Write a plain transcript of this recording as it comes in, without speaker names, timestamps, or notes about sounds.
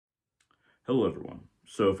Hello everyone.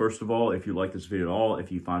 So first of all, if you like this video at all,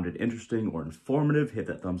 if you find it interesting or informative, hit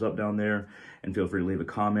that thumbs up down there and feel free to leave a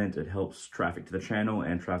comment. It helps traffic to the channel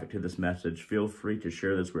and traffic to this message. Feel free to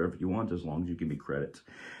share this wherever you want as long as you give me credit.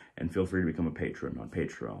 And feel free to become a patron on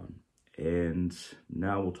Patreon. And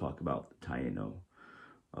now we'll talk about the Taino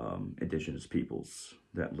indigenous peoples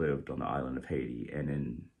that lived on the island of Haiti and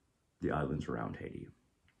in the islands around Haiti.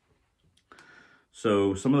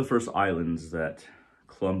 So some of the first islands that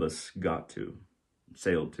Columbus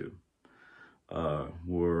sailed to,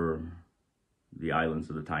 were the islands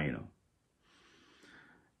of the Taino.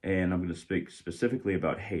 And I'm going to speak specifically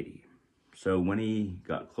about Haiti. So when he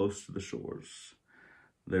got close to the shores,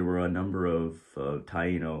 there were a number of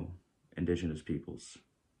Taino indigenous peoples.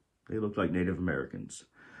 They looked like Native Americans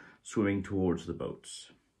swimming towards the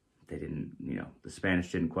boats. They didn't, the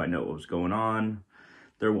Spanish didn't quite know what was going on.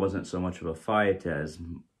 There wasn't so much of a fight as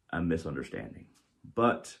a misunderstanding.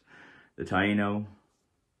 But the Taino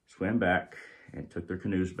swam back and took their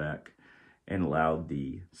canoes back and allowed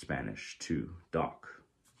the Spanish to dock.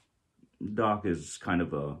 Dock is kind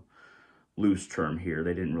of a loose term here.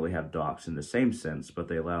 They didn't really have docks in the same sense, but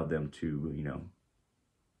they allowed them to,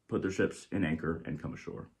 put their ships in anchor and come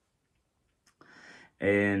ashore.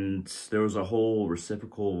 And there was a whole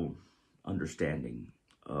reciprocal understanding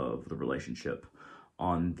of the relationship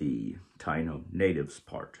on the Taino natives'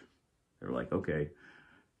 part. They're like, okay,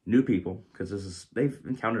 new people, because they've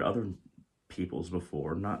encountered other peoples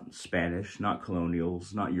before, not Spanish, not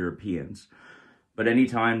colonials, not Europeans. But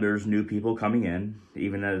anytime there's new people coming in,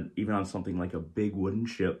 even on something like a big wooden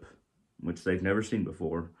ship, which they've never seen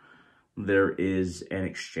before, there is an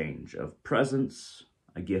exchange of presents,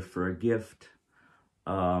 a gift for a gift,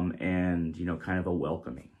 and, kind of a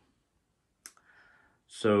welcoming.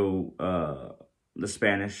 So the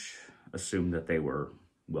Spanish assumed that they were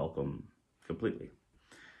welcome completely.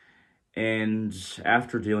 And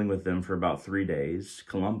after dealing with them for about 3 days,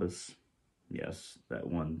 Columbus, yes, that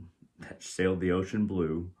one that sailed the ocean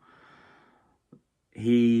blue,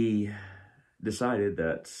 he decided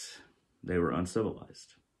that they were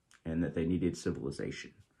uncivilized and that they needed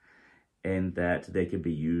civilization and that they could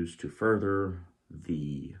be used to further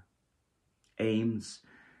the aims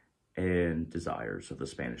and desires of the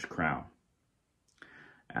Spanish crown.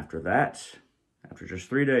 After that, after just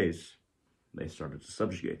 3 days, they started to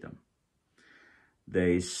subjugate them.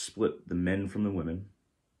 They split the men from the women.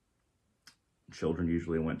 Children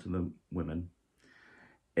usually went to the women.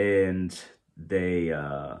 And they,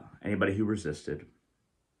 anybody who resisted,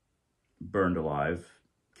 burned alive,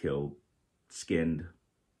 killed, skinned.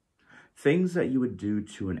 Things that you would do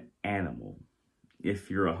to an animal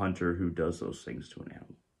if you're a hunter who does those things to an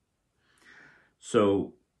animal.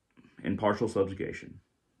 So, in partial subjugation,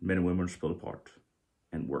 men and women were split apart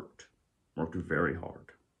and worked very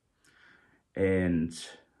hard. And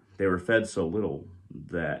they were fed so little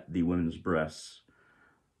that the women's breasts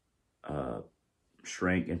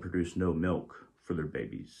shrank and produced no milk for their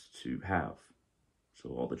babies to have. So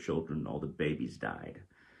all the children, all the babies died.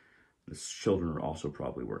 The children were also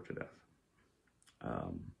probably worked to death.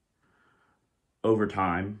 Over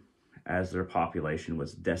time, as their population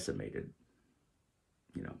was decimated,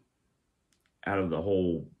 out of the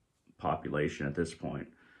whole population at this point,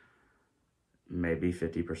 maybe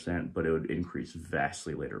 50%, but it would increase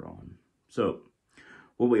vastly later on. So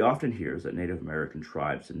what we often hear is that Native American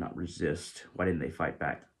tribes did not resist. Why didn't they fight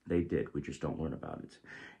back? They did. We just don't learn about it.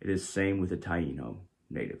 It is the same with the Taino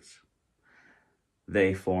natives.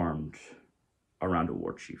 They formed around a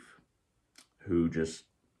war chief who just,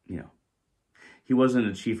 he wasn't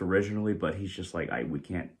a chief originally, but he's just like, we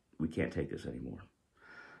can't take this anymore.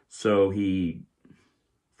 So he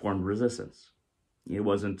formed resistance. It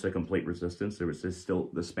wasn't a complete resistance. There was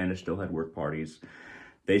the Spanish still had work parties.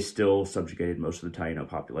 They still subjugated most of the Taino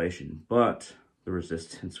population, but the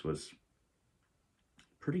resistance was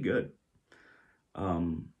pretty good.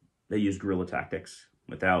 They used guerrilla tactics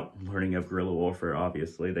without learning of guerrilla warfare,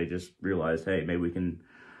 obviously. They just realized, hey, maybe we can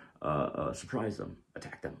surprise them,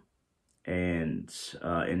 attack them. And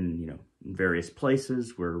in various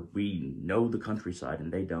places where we know the countryside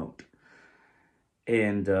and they don't.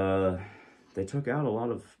 And they took out a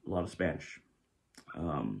lot of Spanish.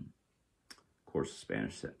 Of course, the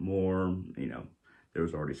Spanish sent more. There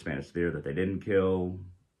was already Spanish there that they didn't kill,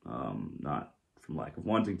 not from lack of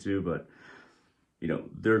wanting to, but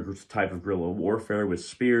their type of guerrilla warfare with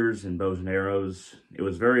spears and bows and arrows, it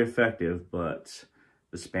was very effective, but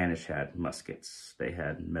the Spanish had muskets. They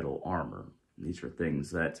had metal armor. These are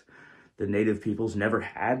things that the native peoples never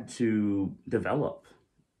had to develop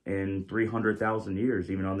in 300,000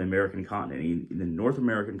 years, even on the American continent, in the North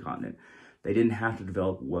American continent. They didn't have to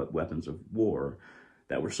develop weapons of war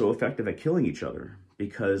that were so effective at killing each other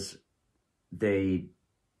because they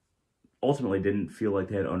ultimately didn't feel like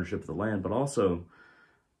they had ownership of the land, but also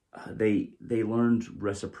they learned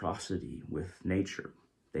reciprocity with nature.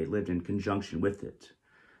 They lived in conjunction with it.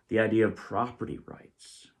 The idea of property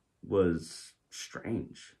rights was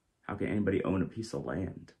strange. How can anybody own a piece of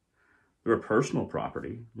land? They were personal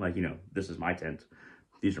property, like, this is my tent,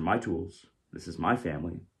 these are my tools, this is my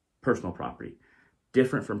family. Personal property,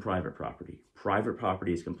 different from private property. Private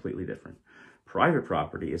property is completely different. Private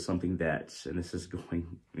property is something that, and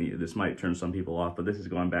this might turn some people off, but this is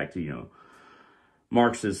going back to,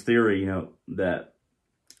 Marx's theory, that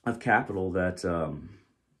of capital, that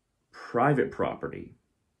private property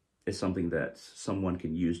is something that someone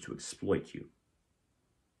can use to exploit you.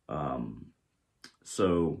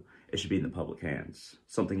 So it should be in the public hands.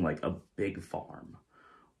 Something like a big farm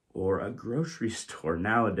or a grocery store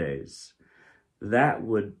nowadays, that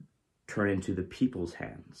would turn into the people's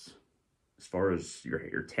hands. As far as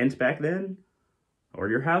your tent back then, or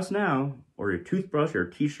your house now, or your toothbrush, your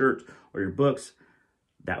t-shirt, or your books,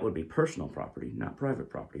 that would be personal property, not private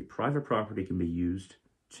property. Private property can be used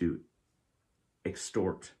to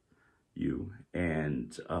extort you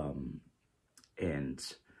and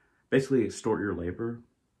basically extort your labor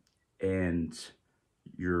and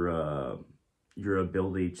your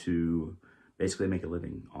ability to basically make a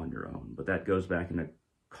living on your own. But that goes back into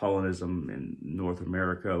colonism in North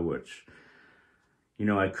America, which,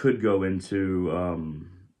 I could go into,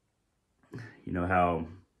 how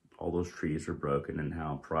all those trees are broken and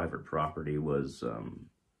how private property was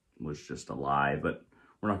just a lie, but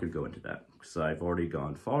we're not going to go into that because I've already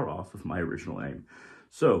gone far off of my original aim.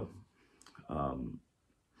 So,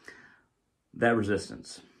 that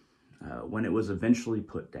resistance, when it was eventually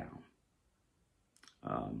put down,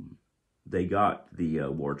 they got the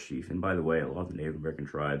war chief, and by the way, a lot of the Native American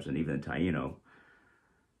tribes and even the Taino,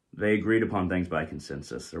 they agreed upon things by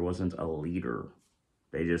consensus. There wasn't a leader.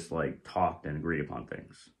 They just talked and agreed upon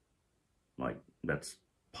things. That's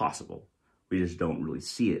possible. We just don't really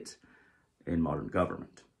see it in modern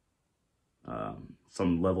government.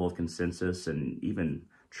 Some level of consensus and even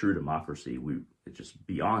true democracy, it's just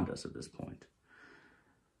beyond us at this point.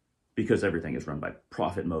 Because everything is run by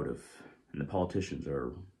profit motive, and the politicians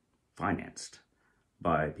are financed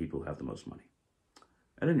by people who have the most money.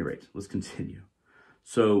 At any rate, let's continue.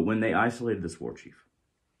 So when they isolated this war chief,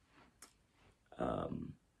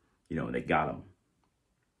 and they got him,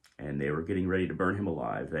 and they were getting ready to burn him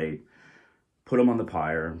alive, they put him on the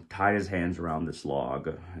pyre, tied his hands around this log,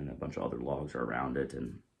 and a bunch of other logs are around it,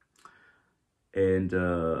 and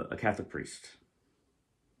a Catholic priest,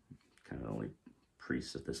 kind of the only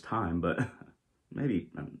priest at this time, but maybe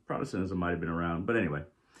Protestantism might have been around, but anyway,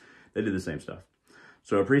 they did the same stuff.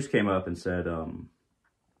 So a priest came up and said, and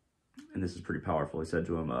this is pretty powerful, he said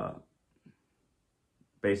to him,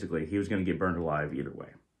 basically, he was going to get burned alive either way.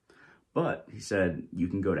 But he said, you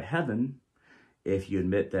can go to heaven if you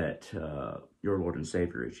admit that your Lord and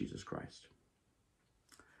Savior is Jesus Christ.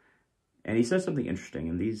 And he said something interesting,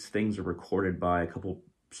 and these things are recorded by a couple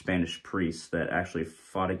Spanish priests that actually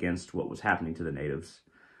fought against what was happening to the natives.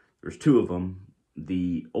 There's two of them.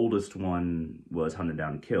 The oldest one was hunted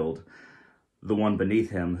down and killed. The one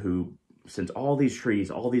beneath him who sent all these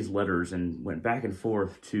trees, all these letters, and went back and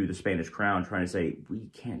forth to the Spanish crown trying to say, we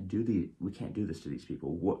can't do this to these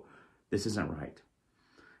people. This isn't right.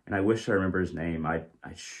 And I wish I remember his name. I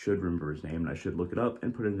should remember his name, and I should look it up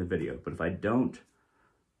and put it in the video. But if I don't,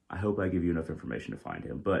 I hope I give you enough information to find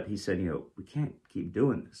him. But he said, we can't keep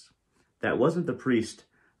doing this. That wasn't the priest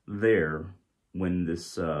there when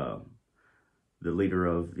this, the leader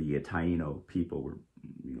of the Taino people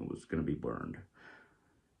was going to be burned.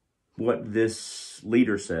 What this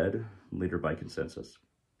leader said, leader by consensus,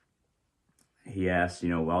 he asked,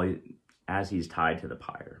 as he's tied to the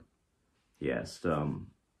pyre, he asked, in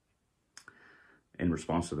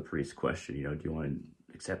response to the priest's question, do you want to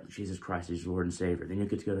accept Jesus Christ as your Lord and Savior? Then you'll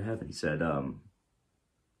get to go to heaven. He said,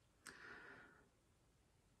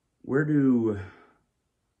 where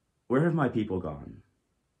have my people gone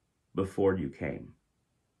before you came?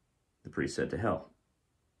 The priest said, to hell.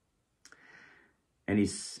 And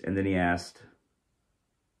then he asked,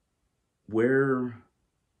 where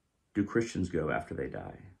do Christians go after they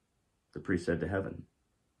die? The priest said, to heaven.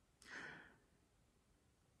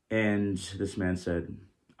 And this man said,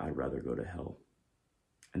 I'd rather go to hell.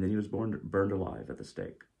 And then he was burned alive at the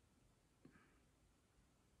stake.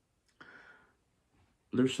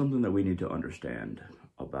 There's something that we need to understand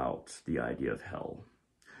about the idea of hell.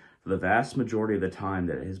 For the vast majority of the time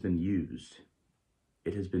that it has been used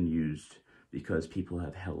because people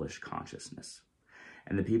have hellish consciousness.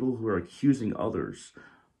 And the people who are accusing others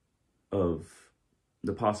of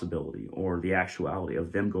the possibility or the actuality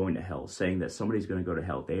of them going to hell, saying that somebody's going to go to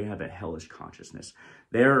hell, they have a hellish consciousness.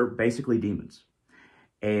 They're basically demons,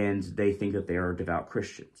 and they think that they are devout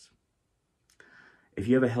Christians. If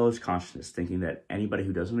you have a hellish consciousness, thinking that anybody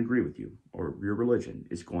who doesn't agree with you or your religion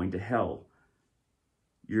is going to hell,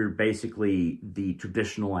 you're basically the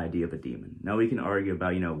traditional idea of a demon. Now we can argue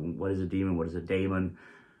about, what is a demon, what is a daemon,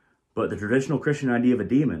 but the traditional Christian idea of a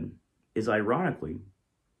demon is ironically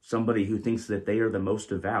somebody who thinks that they are the most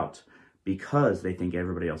devout because they think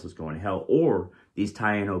everybody else is going to hell, or these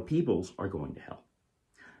Taino peoples are going to hell.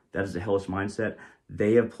 That is a hellish mindset.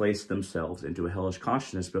 They have placed themselves into a hellish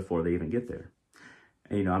consciousness before they even get there.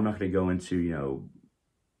 And, I'm not going to go into,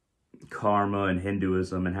 karma and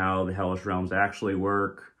Hinduism and how the hellish realms actually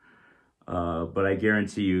work. But I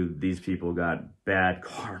guarantee you these people got bad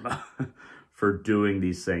karma for doing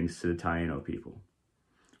these things to the Taino people,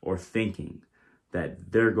 or thinking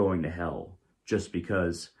that they're going to hell just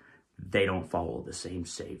because they don't follow the same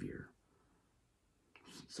savior.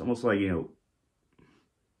 It's almost like,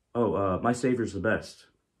 my savior's the best.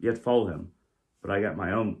 You have to follow him, but I got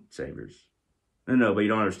my own saviors. No, but you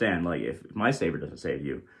don't understand. Like, if my savior doesn't save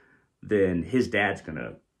you, then his dad's going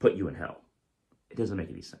to put you in hell. It doesn't make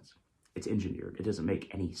any sense. It's engineered. It doesn't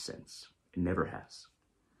make any sense. It never has.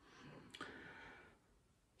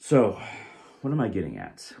 So, what am I getting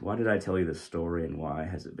at? Why did I tell you this story, and why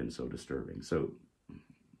has it been so disturbing? So,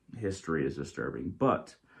 history is disturbing,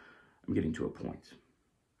 but I'm getting to a point.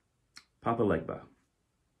 Papa Legba.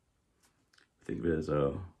 Think of it as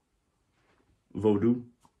a voodoo,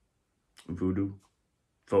 Vodun.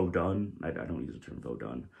 I don't use the term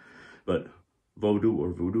Vodun, but Vodou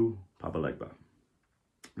or voodoo, Papa Legba.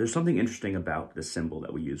 There's something interesting about the symbol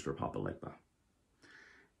that we use for Papa Legba.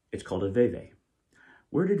 It's called a veve.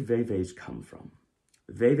 Where did veves come from?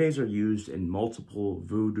 Veves are used in multiple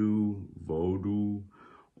voodoo,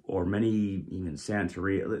 or many, even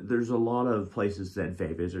Santeria. There's a lot of places that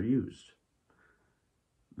veves are used.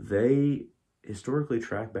 They historically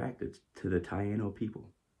track back to the Taino people.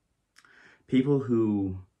 People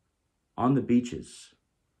who, on the beaches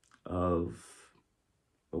of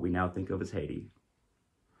what we now think of as Haiti,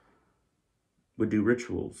 would do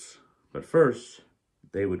rituals. But first,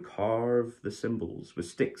 they would carve the symbols with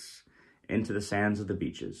sticks into the sands of the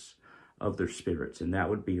beaches of their spirits, and that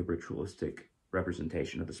would be a ritualistic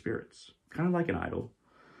representation of the spirits. Kind of like an idol,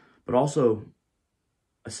 but also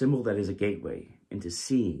a symbol that is a gateway into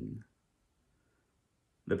seeing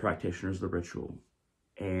the practitioners of the ritual,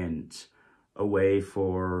 and a way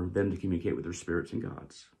for them to communicate with their spirits and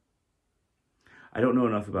gods. I don't know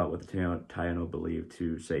enough about what the Taino believe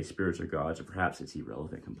to say spirits are gods, or perhaps it's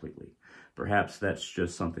irrelevant completely. Perhaps that's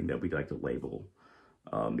just something that we'd like to label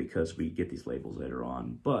because we get these labels later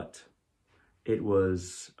on. But it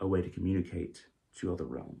was a way to communicate to other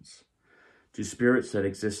realms, to spirits that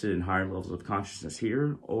existed in higher levels of consciousness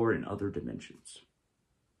here or in other dimensions.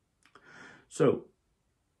 So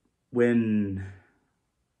when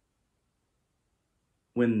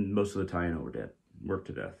most of the Taino were worked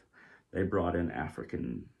to death, they brought in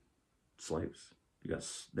African slaves.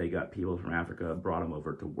 They got people from Africa, brought them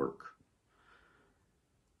over to work.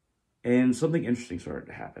 And something interesting started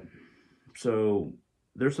to happen. So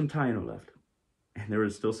there's some Taino left, and there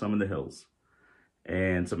was still some in the hills.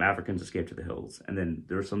 And some Africans escaped to the hills. And then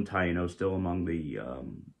there's some Taino still among the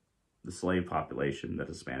slave population that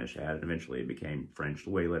the Spanish had. And eventually it became French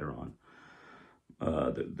way later on.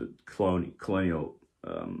 The colonial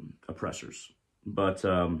oppressors. But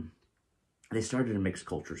they started to mix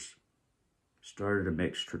cultures, started to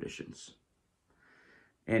mix traditions.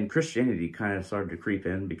 And Christianity kind of started to creep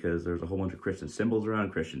in because there's a whole bunch of Christian symbols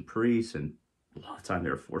around, Christian priests, and a lot of time they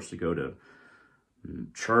were forced to go to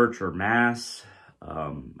church or mass. I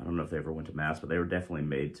don't know if they ever went to mass, but they were definitely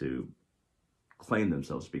made to claim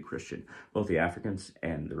themselves to be Christian, both the Africans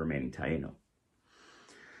and the remaining Taino.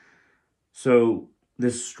 So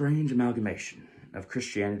this strange amalgamation of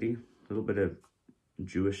Christianity, a little bit of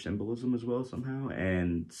Jewish symbolism as well somehow,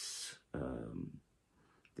 and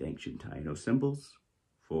the ancient Taino symbols,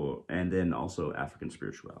 and then also African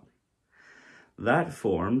spirituality. That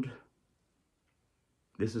formed,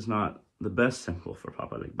 this is not the best symbol for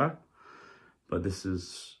Papa Legba, but this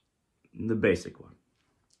is the basic one.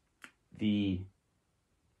 The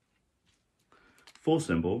full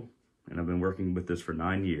symbol, and I've been working with this for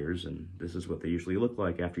 9 years, and this is what they usually look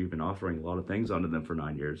like after you've been offering a lot of things onto them for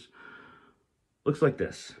 9 years. Looks like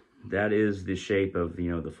this. That is the shape of,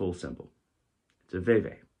 the full symbol. It's a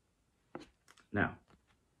veve. Now,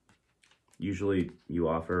 Usually you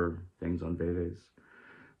offer things on Veves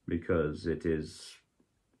because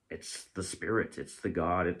it's the spirit, it's the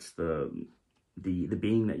God, it's the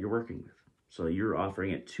being that you're working with. So you're offering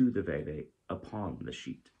it to the Veve upon the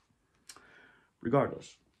sheet.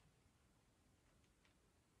 Regardless,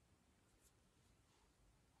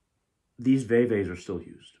 these Veves are still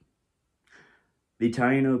used. The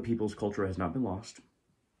Taino people's culture has not been lost.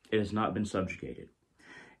 It has not been subjugated.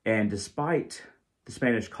 And despite the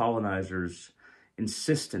Spanish colonizers'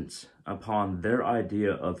 insistence upon their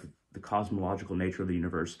idea of the cosmological nature of the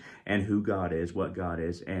universe and who God is, what God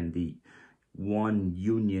is, and the one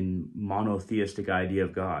union monotheistic idea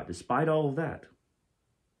of God, despite all of that,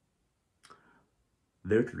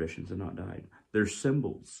 their traditions have not died. Their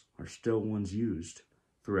symbols are still ones used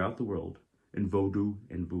throughout the world in Vodou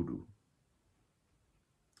and Voodoo.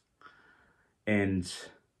 And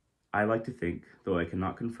I like to think, though I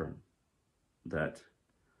cannot confirm, that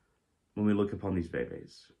when we look upon these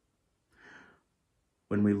Veves,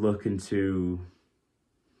 when we look into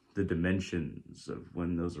the dimensions of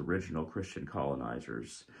when those original Christian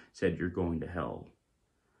colonizers said you're going to hell,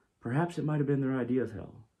 perhaps it might have been their idea of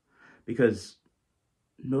hell. Because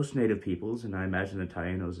most native peoples, and I imagine the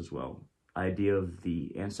Tainos as well, idea of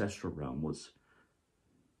the ancestral realm was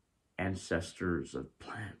ancestors of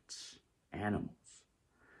plants, animals,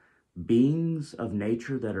 beings of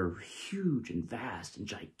nature that are huge and vast and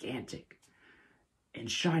gigantic and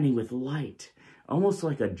shining with light, almost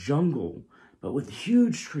like a jungle, but with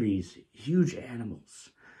huge trees, huge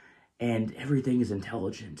animals, and everything is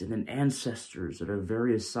intelligent. And then ancestors that are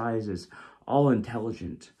various sizes, all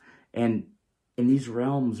intelligent. And in these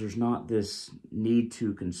realms, there's not this need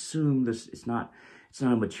to consume this. It's not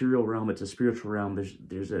a material realm, it's a spiritual realm.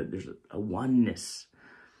 There's a oneness,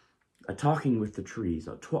 a talking with the trees,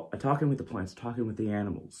 a talking with the plants, talking with the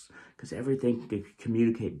animals, because everything can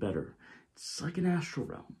communicate better. It's like an astral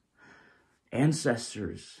realm.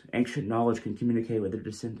 Ancestors, ancient knowledge can communicate with their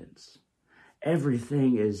descendants.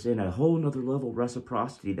 Everything is in a whole nother level of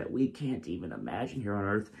reciprocity that we can't even imagine here on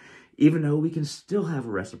Earth, even though we can still have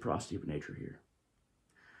a reciprocity of nature here.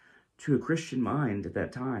 To a Christian mind at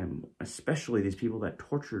that time, especially these people that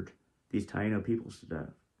tortured these Taino peoples to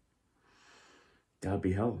death, that would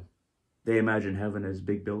be hell. They imagine heaven as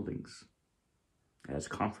big buildings, as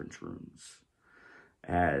conference rooms,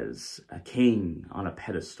 as a king on a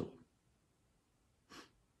pedestal.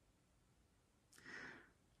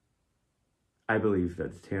 I believe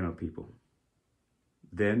that the Taino people,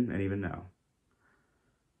 then and even now,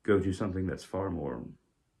 go to something that's far more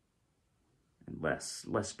and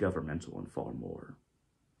less governmental and far more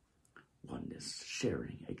oneness,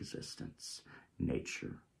 sharing, existence,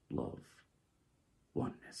 nature, love,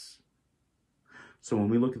 oneness. So when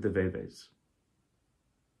we look at the Veves,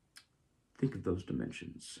 think of those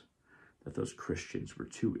dimensions that those Christians were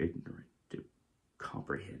too ignorant to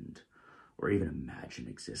comprehend or even imagine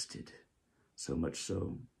existed. So much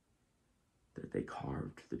so that they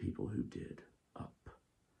carved the people who did up,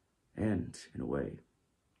 and, in a way,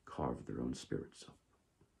 carved their own spirits up.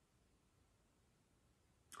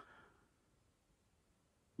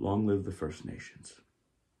 Long live the First Nations.